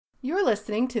You're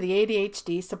listening to the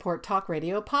ADHD Support Talk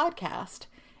Radio podcast.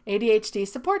 ADHD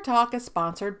Support Talk is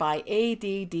sponsored by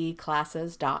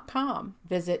ADDclasses.com.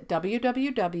 Visit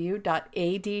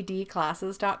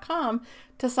www.addclasses.com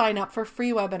to sign up for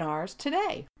free webinars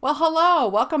today. Well, hello.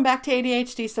 Welcome back to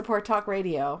ADHD Support Talk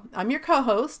Radio. I'm your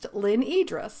co-host, Lynne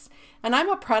Edris, and I'm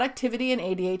a productivity and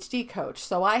ADHD coach,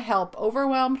 so I help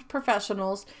overwhelmed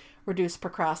professionals reduce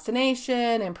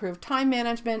procrastination, improve time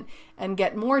management, and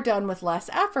get more done with less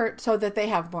effort so that they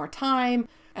have more time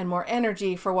and more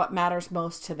energy for what matters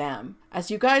most to them.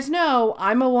 As you guys know,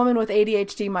 I'm a woman with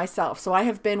ADHD myself, so I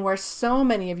have been where so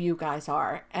many of you guys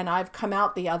are, and I've come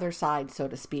out the other side, so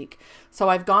to speak. So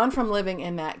I've gone from living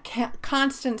in that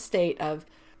constant state of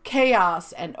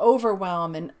chaos and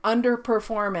overwhelm and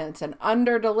underperformance and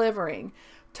under-delivering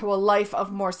to a life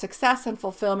of more success and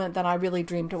fulfillment than I really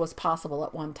dreamed was possible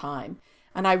at one time.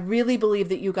 And I really believe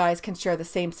that you guys can share the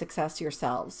same success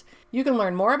yourselves. You can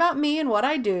learn more about me and what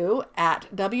I do at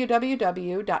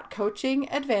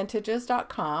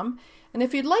www.coachingadvantages.com. And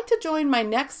if you'd like to join my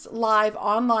next live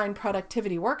online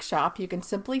productivity workshop, you can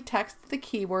simply text the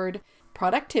keyword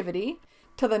productivity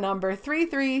to the number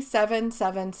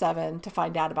 33777 to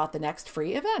find out about the next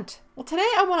free event. Well, today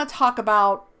I want to talk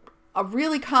about a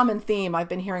really common theme I've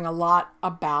been hearing a lot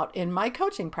about in my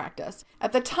coaching practice.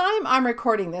 At the time I'm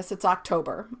recording this, it's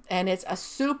October, and it's a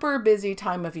super busy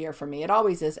time of year for me. It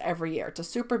always is every year. It's a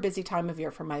super busy time of year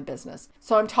for my business.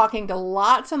 So I'm talking to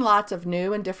lots and lots of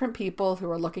new and different people who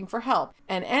are looking for help.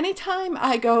 And anytime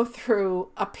I go through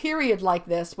a period like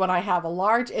this, when I have a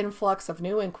large influx of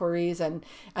new inquiries and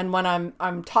when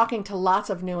I'm talking to lots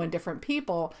of new and different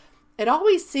people, it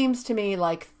always seems to me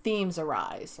like themes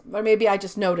arise, or maybe I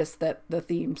just notice that the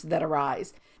themes that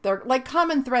arise. They're like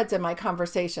common threads in my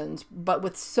conversations, but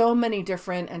with so many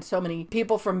different and so many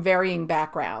people from varying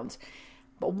backgrounds.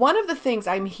 But one of the things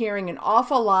I'm hearing an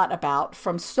awful lot about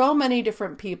from so many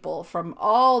different people from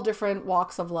all different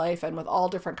walks of life and with all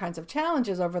different kinds of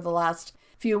challenges over the last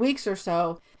few weeks or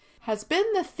so has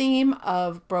been the theme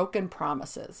of broken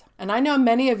promises. And I know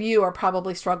many of you are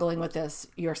probably struggling with this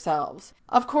yourselves.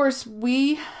 Of course,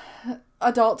 we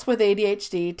adults with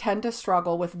ADHD tend to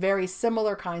struggle with very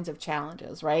similar kinds of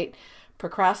challenges, right?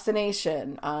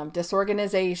 Procrastination,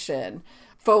 disorganization,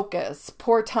 focus,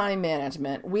 poor time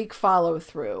management, weak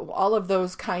follow-through, all of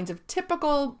those kinds of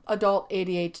typical adult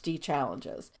ADHD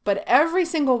challenges. But every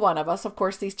single one of us, of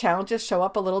course, these challenges show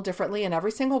up a little differently in every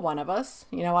single one of us.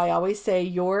 You know, I always say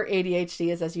your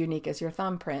ADHD is as unique as your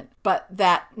thumbprint. But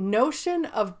that notion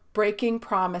of breaking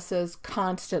promises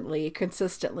constantly,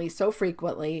 consistently, so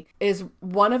frequently is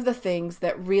one of the things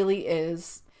that really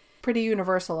is pretty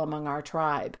universal among our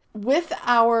tribe. With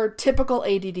our typical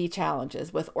ADD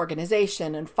challenges, with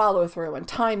organization and follow-through and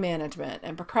time management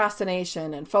and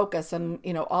procrastination and focus and,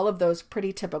 all of those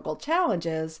pretty typical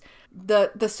challenges,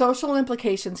 the social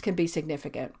implications can be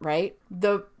significant, right?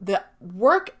 The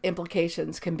work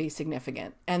implications can be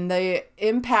significant, and the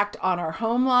impact on our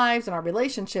home lives and our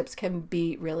relationships can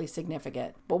be really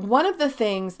significant. But one of the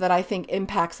things that I think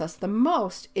impacts us the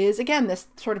most is, again, this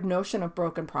sort of notion of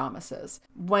broken promises.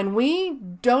 When we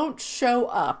don't show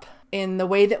up in the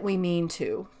way that we mean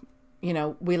to,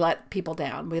 we let people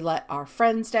down. We let our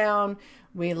friends down.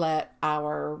 We let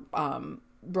our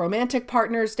romantic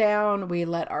partners down. We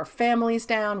let our families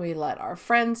down. We let our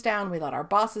friends down. We let our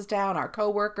bosses down, our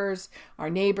coworkers, our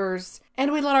neighbors,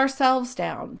 and we let ourselves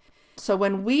down. So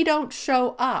when we don't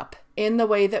show up in the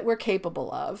way that we're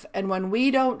capable of, and when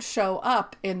we don't show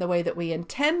up in the way that we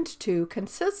intend to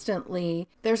consistently,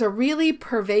 there's a really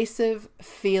pervasive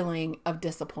feeling of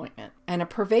disappointment and a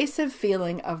pervasive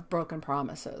feeling of broken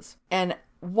promises. And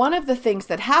one of the things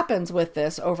that happens with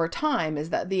this over time is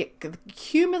that the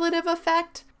cumulative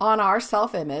effect on our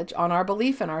self-image, on our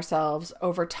belief in ourselves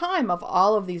over time of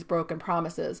all of these broken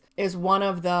promises is one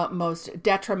of the most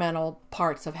detrimental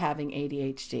parts of having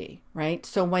ADHD, right?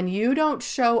 So when you don't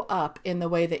show up in the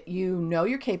way that you know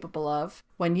you're capable of,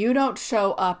 when you don't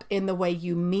show up in the way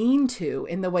you mean to,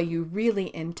 in the way you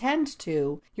really intend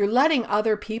to, you're letting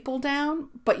other people down,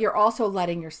 but you're also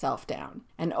letting yourself down.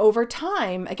 And over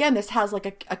time, again, this has like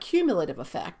a cumulative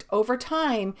effect. Over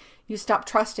time, you stop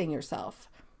trusting yourself.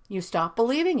 You stop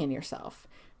believing in yourself.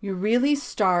 You really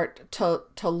start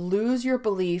to lose your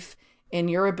belief in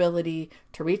your ability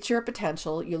to reach your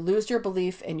potential. You lose your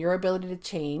belief in your ability to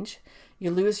change.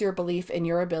 You lose your belief in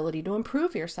your ability to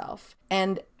improve yourself.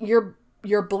 And your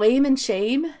blame and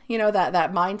shame,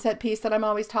 that mindset piece that I'm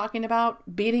always talking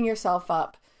about, beating yourself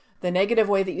up, the negative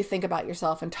way that you think about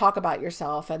yourself and talk about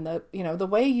yourself, and the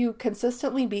way you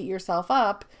consistently beat yourself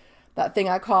up, that thing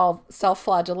I call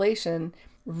self-flagellation,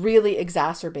 really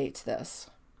exacerbates this.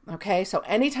 Okay, so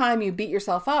anytime you beat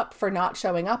yourself up for not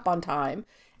showing up on time,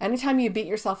 anytime you beat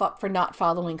yourself up for not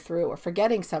following through or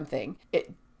forgetting something,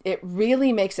 it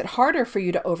really makes it harder for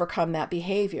you to overcome that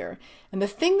behavior. And the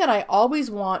thing that I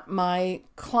always want my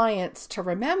clients to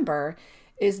remember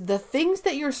is the things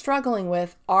that you're struggling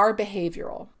with are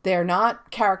behavioral. They're not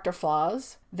character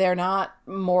flaws. They're not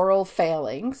moral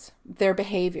failings. They're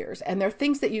behaviors. And they're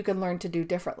things that you can learn to do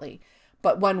differently.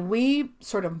 But when we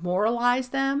sort of moralize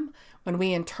them, when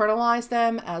we internalize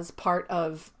them as part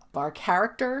of our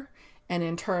character, and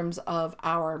in terms of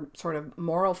our sort of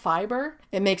moral fiber,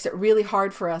 it makes it really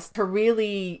hard for us to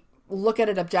really look at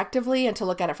it objectively and to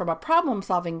look at it from a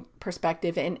problem-solving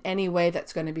perspective in any way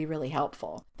that's going to be really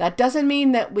helpful. That doesn't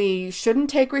mean that we shouldn't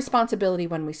take responsibility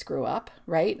when we screw up,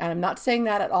 right? And I'm not saying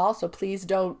that at all, so please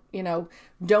don't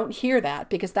hear that,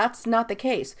 because that's not the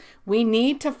case. We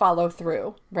need to follow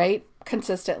through, right?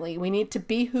 Consistently. We need to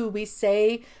be who we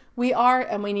say we are,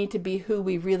 and we need to be who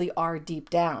we really are deep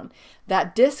down.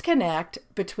 That disconnect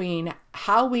between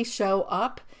how we show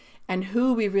up and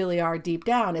who we really are deep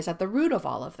down is at the root of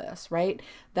all of this, right?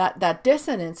 That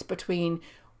dissonance between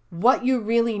what you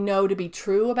really know to be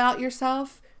true about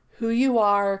yourself, who you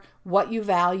are, what you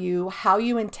value, how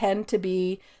you intend to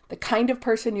be, the kind of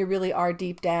person you really are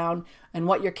deep down, and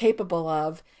what you're capable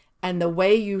of, and the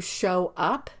way you show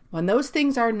up. When those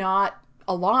things are not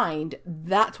aligned,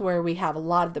 that's where we have a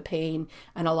lot of the pain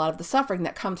and a lot of the suffering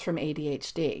that comes from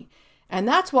ADHD. And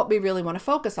that's what we really want to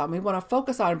focus on. We want to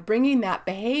focus on bringing that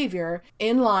behavior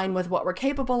in line with what we're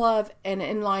capable of and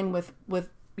in line with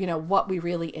what we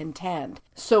really intend.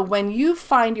 So when you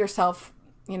find yourself,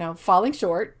 falling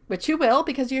short, which you will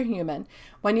because you're human,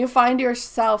 when you find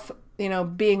yourself,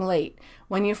 being late,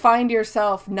 when you find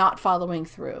yourself not following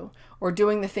through, or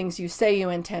doing the things you say you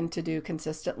intend to do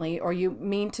consistently, or you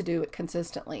mean to do it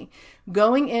consistently,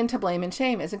 going into blame and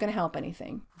shame isn't going to help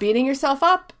anything. Beating yourself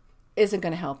up isn't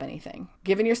going to help anything.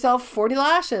 Giving yourself 40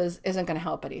 lashes isn't going to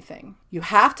help anything. You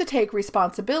have to take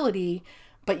responsibility,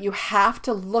 but you have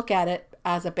to look at it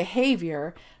as a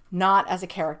behavior, not as a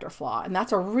character flaw. And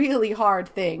that's a really hard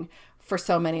thing for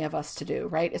so many of us to do,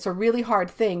 right? It's a really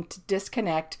hard thing to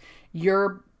disconnect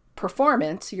your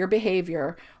performance, your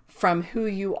behavior, from who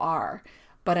you are.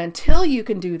 But until you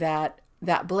can do that,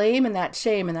 that blame and that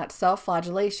shame and that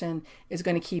self-flagellation is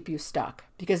going to keep you stuck.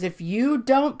 Because if you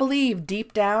don't believe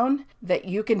deep down that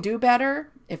you can do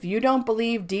better, if you don't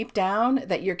believe deep down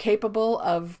that you're capable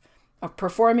of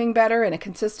performing better in a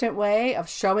consistent way, of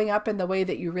showing up in the way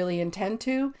that you really intend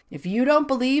to, if you don't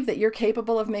believe that you're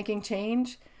capable of making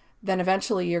change, then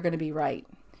eventually you're going to be right.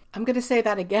 I'm going to say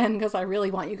that again because I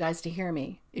really want you guys to hear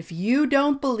me. If you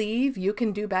don't believe you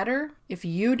can do better, if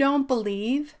you don't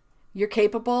believe you're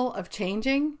capable of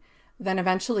changing, then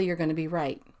eventually you're going to be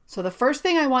right. So the first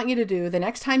thing I want you to do the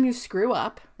next time you screw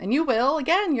up, and you will,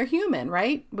 again, you're human,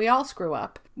 right? We all screw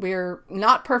up. We're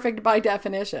not perfect by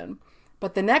definition.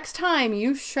 But the next time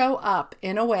you show up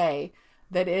in a way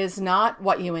that is not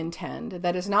what you intend,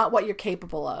 that is not what you're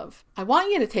capable of, I want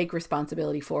you to take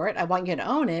responsibility for it. I want you to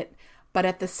own it. But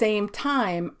at the same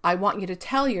time, I want you to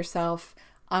tell yourself,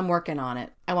 I'm working on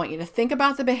it. I want you to think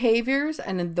about the behaviors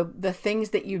and the things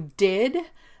that you did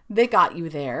that got you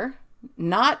there,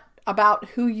 not about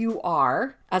who you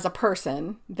are as a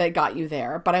person that got you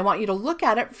there, but I want you to look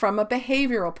at it from a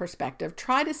behavioral perspective.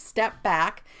 Try to step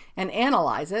back and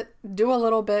analyze it, do a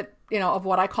little bit, of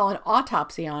what I call an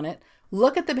autopsy on it.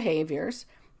 Look at the behaviors,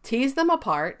 tease them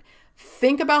apart,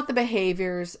 think about the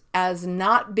behaviors as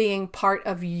not being part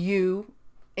of you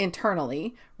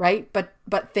internally, right?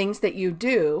 But things that you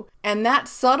do. And that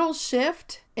subtle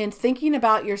shift in thinking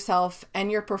about yourself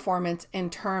and your performance in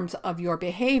terms of your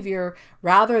behavior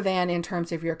rather than in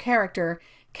terms of your character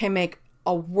can make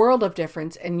a world of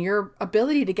difference in your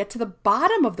ability to get to the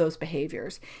bottom of those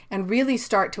behaviors and really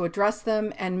start to address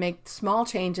them and make small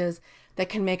changes that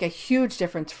can make a huge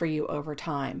difference for you over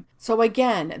time. So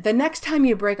again, the next time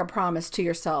you break a promise to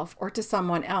yourself or to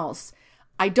someone else,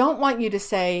 I don't want you to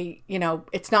say,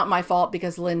 it's not my fault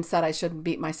because Lynne said I shouldn't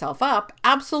beat myself up.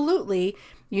 Absolutely,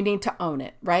 you need to own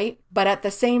it, right? But at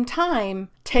the same time,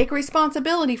 take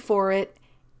responsibility for it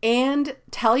and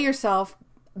tell yourself,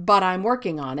 but I'm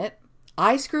working on it.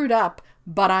 I screwed up,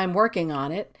 but I'm working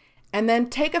on it. And then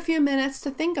take a few minutes to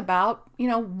think about,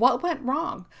 what went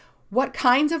wrong? What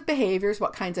kinds of behaviors,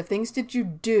 what kinds of things did you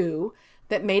do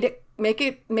that made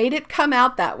it come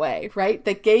out that way, right?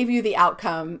 That gave you the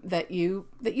outcome that you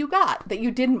got, that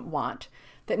you didn't want,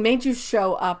 that made you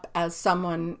show up as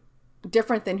someone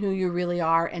different than who you really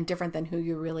are and different than who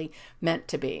you're really meant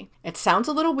to be. It sounds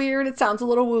a little weird. It sounds a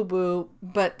little woo-woo,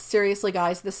 but seriously,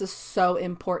 guys, this is so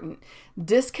important.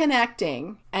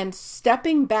 Disconnecting and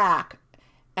stepping back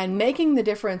and making the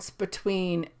difference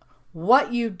between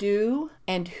what you do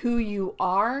and who you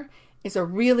are is a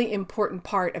really important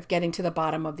part of getting to the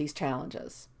bottom of these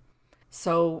challenges.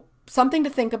 So something to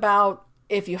think about.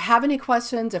 If you have any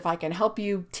questions, if I can help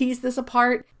you tease this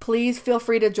apart, please feel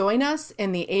free to join us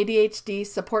in the ADHD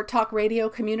Support Talk Radio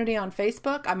community on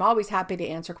Facebook. I'm always happy to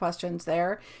answer questions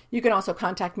there. You can also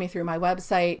contact me through my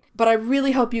website. But I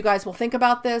really hope you guys will think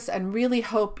about this and really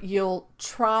hope you'll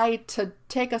try to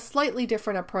take a slightly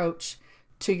different approach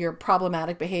to your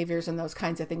problematic behaviors and those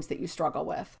kinds of things that you struggle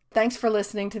with. Thanks for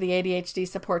listening to the ADHD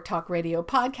Support Talk Radio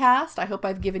podcast. I hope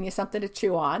I've given you something to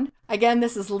chew on. Again,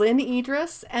 this is Lynne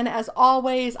Edris, and as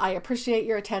always, I appreciate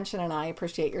your attention and I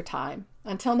appreciate your time.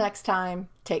 Until next time,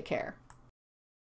 take care.